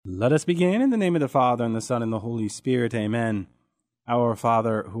Let us begin in the name of the Father, and the Son, and the Holy Spirit. Amen. Our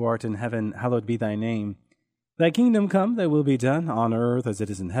Father, who art in heaven, hallowed be thy name. Thy kingdom come, thy will be done, on earth as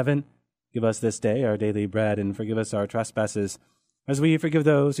it is in heaven. Give us this day our daily bread, and forgive us our trespasses, as we forgive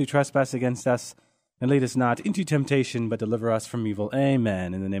those who trespass against us. And lead us not into temptation, but deliver us from evil.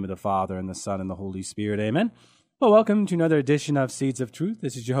 Amen. In the name of the Father, and the Son, and the Holy Spirit. Amen. Well, welcome to another edition of Seeds of Truth.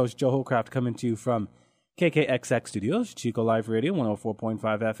 This is your host, Joe Holcraft, coming to you from KKXX Studios, Chico Live Radio, 104.5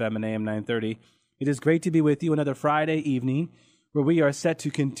 FM and AM 930. It is great to be with you another Friday evening where we are set to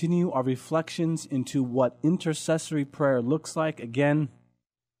continue our reflections into what intercessory prayer looks like. Again,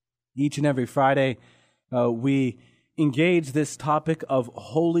 each and every Friday, we engage this topic of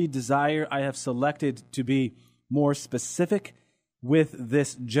holy desire. I have selected to be more specific with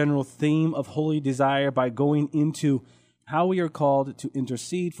this general theme of holy desire by going into how we are called to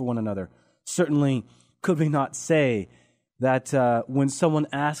intercede for one another. Certainly, could we not say that when someone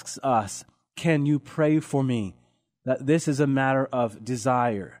asks us, can you pray for me, that this is a matter of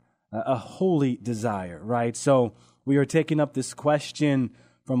desire, a holy desire, right? So we are taking up this question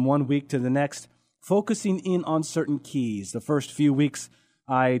from one week to the next, focusing in on certain keys. The first few weeks,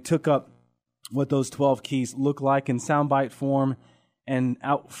 I took up what those 12 keys look like in soundbite form, and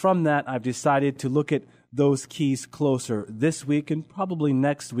out from that, I've decided to look at those keys closer. This week and probably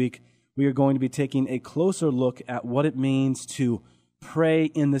next week, we are going to be taking a closer look at what it means to pray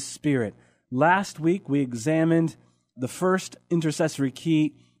in the Spirit. Last week, we examined the first intercessory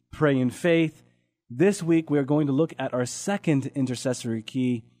key, pray in faith. This week, we are going to look at our second intercessory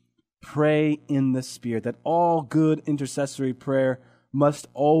key, pray in the Spirit. That all good intercessory prayer must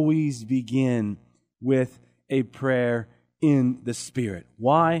always begin with a prayer in the Spirit.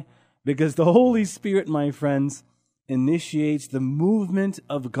 Why? Because the Holy Spirit, my friends, initiates the movement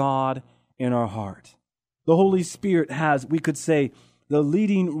of God in our heart. The Holy Spirit has, we could say, the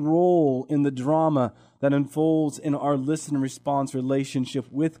leading role in the drama that unfolds in our listen and response relationship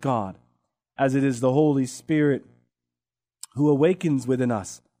with God, as it is the Holy Spirit who awakens within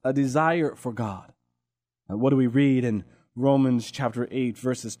us a desire for God. What do we read in Romans chapter 8,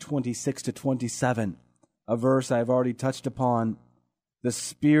 verses 26 to 27? A verse I've already touched upon. The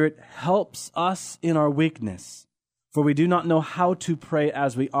Spirit helps us in our weakness, for we do not know how to pray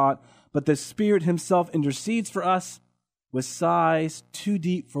as we ought, but the Spirit Himself intercedes for us with sighs too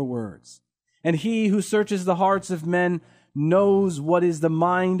deep for words. And He who searches the hearts of men knows what is the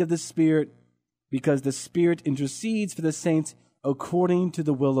mind of the Spirit, because the Spirit intercedes for the saints according to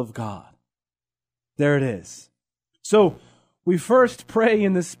the will of God. There it is. So we first pray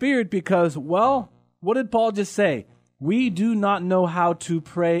in the Spirit because, well, what did Paul just say? We do not know how to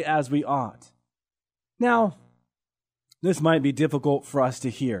pray as we ought. Now, this might be difficult for us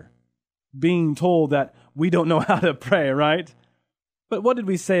to hear, being told that we don't know how to pray, right? But what did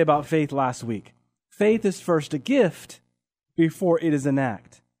we say about faith last week? Faith is first a gift before it is an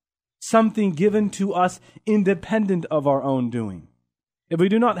act, something given to us independent of our own doing. If we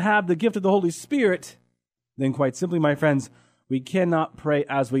do not have the gift of the Holy Spirit, then quite simply, my friends, we cannot pray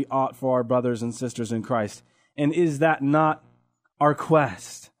as we ought for our brothers and sisters in Christ. And is that not our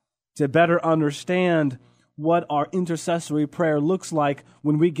quest to better understand what our intercessory prayer looks like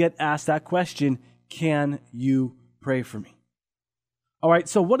when we get asked that question, can you pray for me? All right,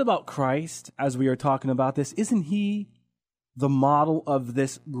 so what about Christ as we are talking about this? Isn't He the model of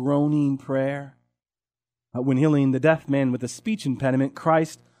this groaning prayer? When healing the deaf man with a speech impediment,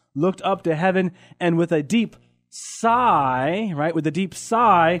 Christ looked up to heaven and with a deep sigh,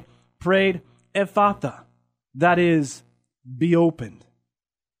 prayed, Ephphatha, that is, be opened.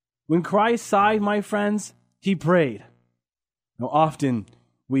 When Christ sighed, my friends, He prayed. Now, often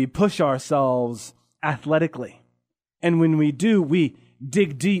we push ourselves athletically, and when we do, we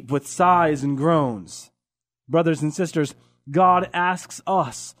dig deep with sighs and groans. Brothers and sisters, God asks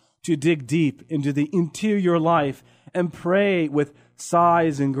us to dig deep into the interior life and pray with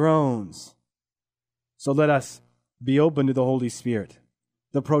sighs and groans. So let us be open to the Holy Spirit,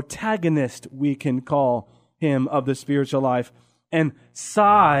 the protagonist, we can call Him, of the spiritual life, and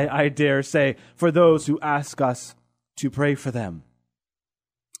sigh, I dare say, for those who ask us to pray for them.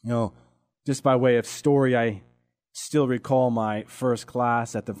 You know, just by way of story, I still recall my first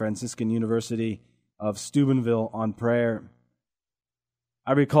class at the Franciscan University of Steubenville on prayer.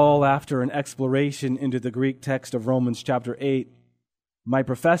 I recall after an exploration into the Greek text of Romans chapter 8, my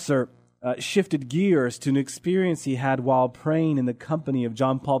professor shifted gears to an experience he had while praying in the company of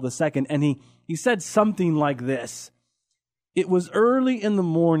John Paul II, and he said something like this. It was early in the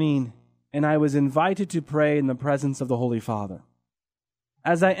morning, and I was invited to pray in the presence of the Holy Father.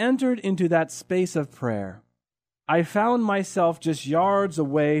 As I entered into that space of prayer, I found myself just yards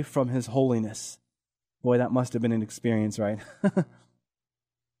away from his holiness. Boy, that must have been an experience, right?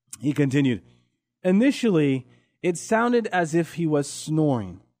 He continued, initially, it sounded as if he was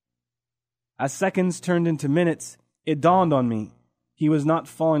snoring. As seconds turned into minutes, it dawned on me. He was not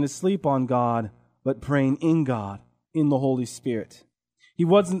falling asleep on God, but praying in God, in the Holy Spirit. He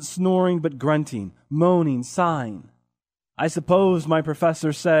wasn't snoring, but grunting, moaning, sighing. I suppose my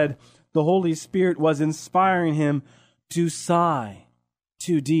professor said the Holy Spirit was inspiring him to sigh,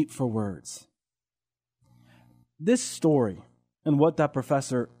 too deep for words. This story and what that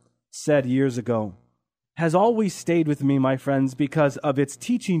professor said years ago has always stayed with me, my friends, because of its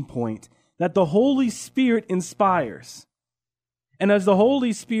teaching point that the Holy Spirit inspires. And as the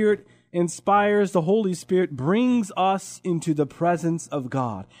Holy Spirit inspires, the Holy Spirit brings us into the presence of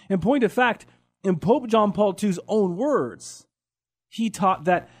God. In point of fact, in Pope John Paul II's own words, he taught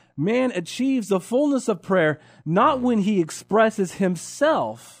that man achieves the fullness of prayer not when he expresses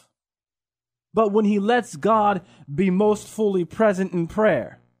himself, but when he lets God be most fully present in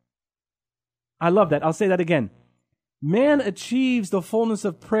prayer. I love that. I'll say that again. Man achieves the fullness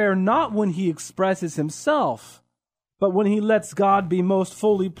of prayer not when he expresses himself, but when he lets God be most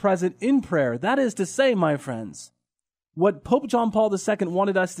fully present in prayer. That is to say, my friends, what Pope John Paul II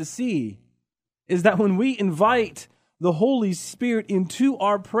wanted us to see is that when we invite the Holy Spirit into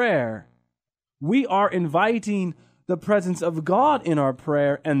our prayer, we are inviting the presence of God in our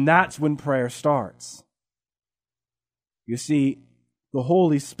prayer, and that's when prayer starts. You see, the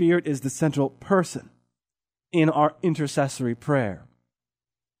Holy Spirit is the central person in our intercessory prayer.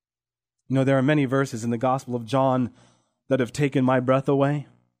 You know, there are many verses in the Gospel of John that have taken my breath away,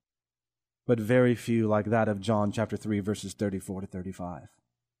 but very few like that of John chapter 3, verses 34 to 35,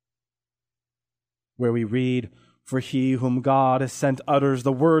 where we read, "For he whom God has sent utters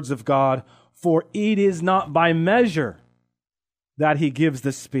the words of God, for it is not by measure that he gives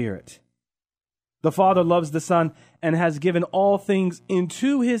the Spirit. The Father loves the Son and has given all things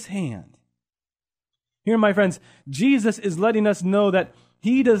into his hand." Here, my friends, Jesus is letting us know that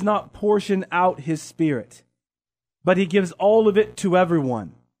he does not portion out his Spirit, but he gives all of it to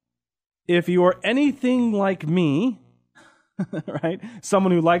everyone. If you are anything like me, right,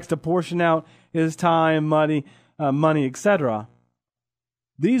 someone who likes to portion out his time, money, etc.,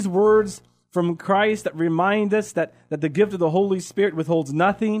 these words from Christ that remind us that the gift of the Holy Spirit withholds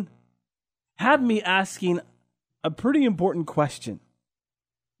nothing had me asking a pretty important question.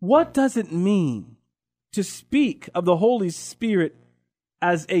 What does it mean to speak of the Holy Spirit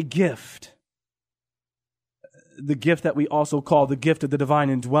as a gift? The gift that we also call the gift of the divine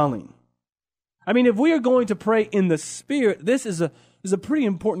indwelling. I mean, if we are going to pray in the Spirit, this is a pretty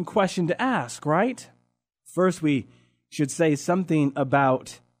important question to ask, right? First, we should say something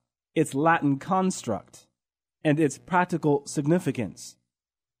about its Latin construct and its practical significance.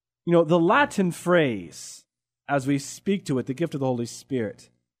 You know, the Latin phrase, as we speak to it, the gift of the Holy Spirit,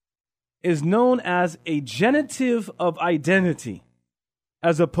 is known as a genitive of identity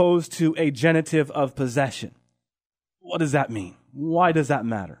as opposed to a genitive of possession. What does that mean? Why does that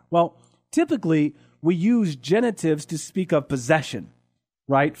matter? Well, typically, we use genitives to speak of possession,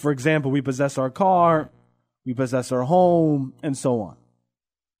 right? For example, we possess our car, we possess our home, and so on.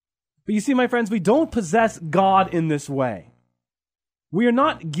 But you see, my friends, we don't possess God in this way. We are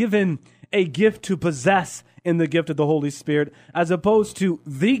not given a gift to possess in the gift of the Holy Spirit as opposed to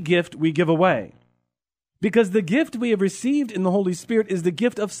the gift we give away. Because the gift we have received in the Holy Spirit is the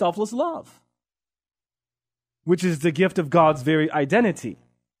gift of selfless love, which is the gift of God's very identity.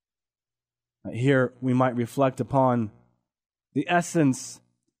 Here we might reflect upon the essence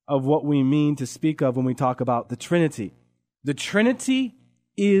of what we mean to speak of when we talk about the Trinity. The Trinity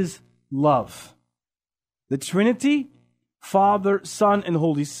is love. The Trinity, Father, Son, and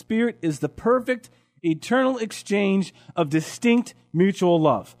Holy Spirit, is the perfect, eternal exchange of distinct mutual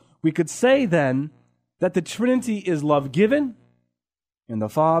love. We could say then that the Trinity is love given in the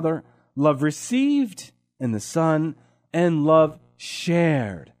Father, love received in the Son, and love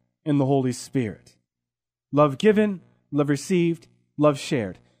shared in the Holy Spirit. Love given, love received, love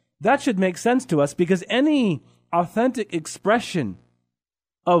shared. That should make sense to us because any authentic expression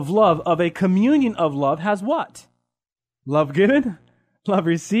of love, of a communion of love, has what? Love given, love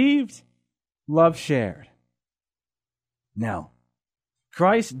received, love shared. Now,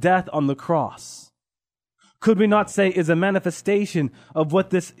 Christ's death on the cross, could we not say, is a manifestation of what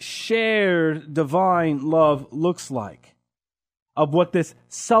this shared divine love looks like, of what this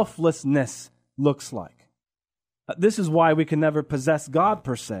selflessness looks like? This is why we can never possess God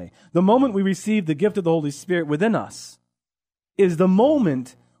per se. The moment we receive the gift of the Holy Spirit within us is the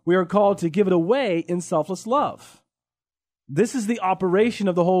moment we are called to give it away in selfless love. This is the operation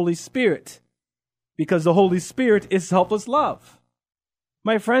of the Holy Spirit, because the Holy Spirit is selfless love.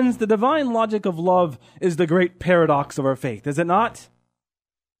 My friends, the divine logic of love is the great paradox of our faith, is it not?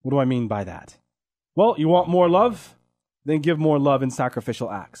 What do I mean by that? Well, you want more love? Then give more love in sacrificial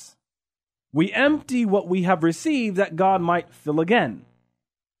acts. We empty what we have received that God might fill again.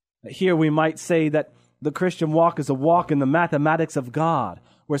 Here we might say that the Christian walk is a walk in the mathematics of God,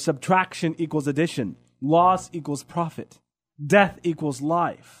 where subtraction equals addition, loss equals profit, death equals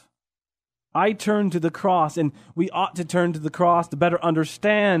life. I turn to the cross, and we ought to turn to the cross to better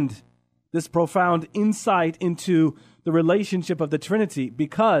understand this profound insight into the relationship of the Trinity,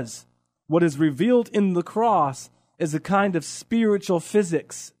 because what is revealed in the cross is a kind of spiritual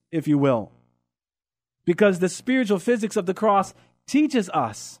physics, if you will. Because the spiritual physics of the cross teaches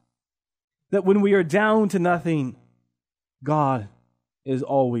us that when we are down to nothing, God is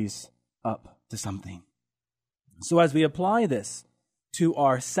always up to something. So as we apply this to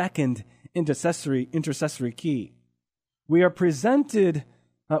our second intercessory key, we are presented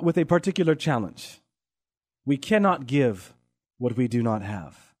with a particular challenge. We cannot give what we do not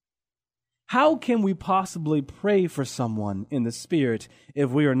have. How can we possibly pray for someone in the Spirit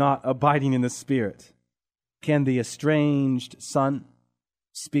if we are not abiding in the Spirit? Can the estranged son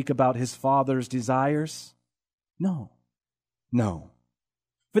speak about his father's desires? No.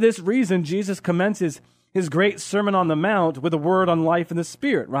 For this reason, Jesus commences his great Sermon on the Mount with a word on life in the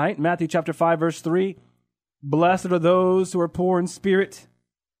Spirit, right? Matthew chapter 5, verse 3. Blessed are those who are poor in spirit,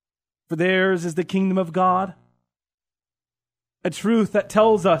 for theirs is the kingdom of God. A truth that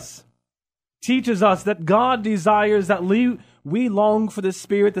teaches us that God desires that we long for the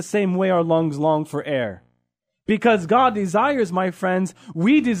Spirit the same way our lungs long for air. Because God desires, my friends,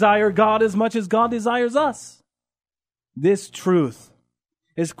 we desire God as much as God desires us. This truth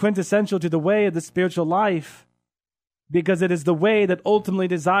is quintessential to the way of the spiritual life, because it is the way that ultimately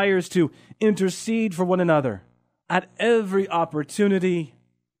desires to intercede for one another at every opportunity,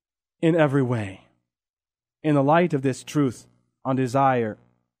 in every way. In the light of this truth on desire,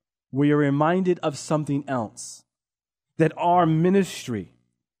 we are reminded of something else, that our ministry,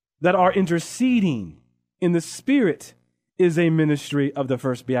 that our interceding in the Spirit is a ministry of the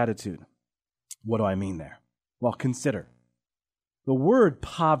first beatitude. What do I mean there? Well, consider. The word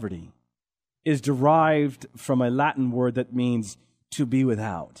poverty is derived from a Latin word that means to be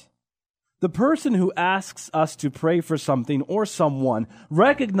without. The person who asks us to pray for something or someone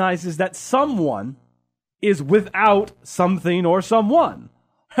recognizes that someone is without something or someone.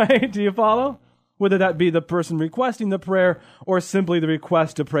 Right? Do you follow? Whether that be the person requesting the prayer or simply the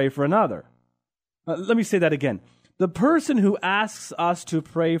request to pray for another. Let me say that again. The person who asks us to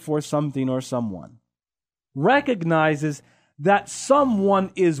pray for something or someone recognizes that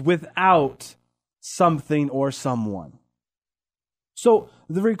someone is without something or someone. So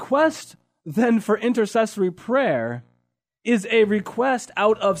the request then for intercessory prayer is a request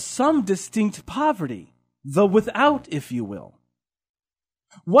out of some distinct poverty, the without, if you will.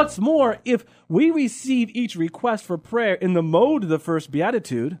 What's more, if we receive each request for prayer in the mode of the first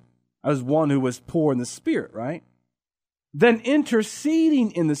beatitude, as one who was poor in the Spirit, right? Then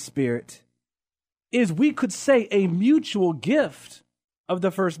interceding in the Spirit is, we could say, a mutual gift of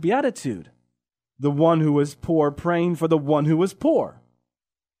the first beatitude. The one who was poor praying for the one who was poor.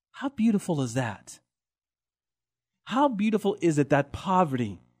 How beautiful is that? How beautiful is it that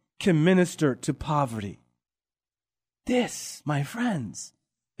poverty can minister to poverty? This, my friends,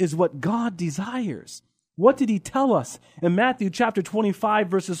 is what God desires. What did he tell us in Matthew chapter 25,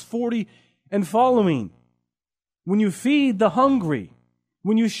 verses 40 and following? When you feed the hungry,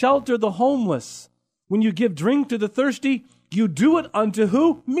 when you shelter the homeless, when you give drink to the thirsty, you do it unto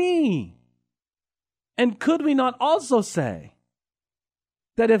who? Me. And could we not also say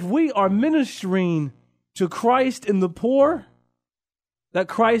that if we are ministering to Christ in the poor, that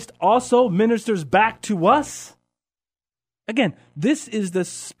Christ also ministers back to us? Again, this is the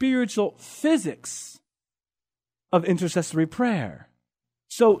spiritual physics of intercessory prayer.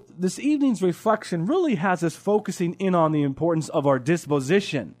 So this evening's reflection really has us focusing in on the importance of our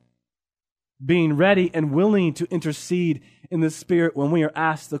disposition, being ready and willing to intercede in the Spirit when we are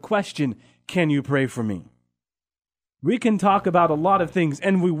asked the question, can you pray for me? We can talk about a lot of things,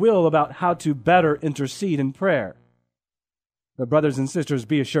 and we will, about how to better intercede in prayer. But brothers and sisters,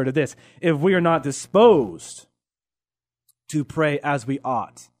 be assured of this. If we are not disposed to pray as we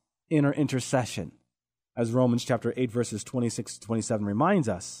ought in our intercession, as Romans chapter 8, verses 26 to 27 reminds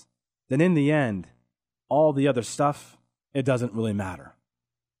us, then in the end, all the other stuff, it doesn't really matter.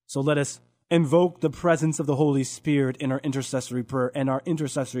 So let us invoke the presence of the Holy Spirit in our intercessory prayer, and our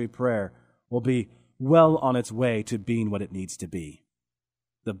intercessory prayer will be well on its way to being what it needs to be.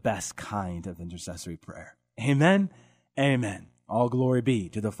 The best kind of intercessory prayer. Amen? Amen. All glory be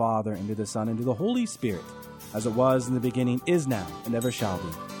to the Father, and to the Son, and to the Holy Spirit, as it was in the beginning, is now, and ever shall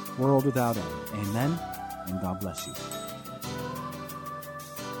be, world without end. Amen, and God bless you.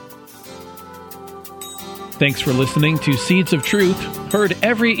 Thanks for listening to Seeds of Truth, heard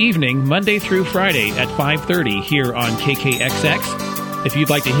every evening, Monday through Friday at 5:30 here on KKXX. If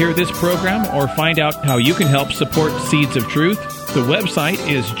you'd like to hear this program or find out how you can help support Seeds of Truth, the website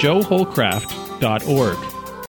is joeholcraft.org.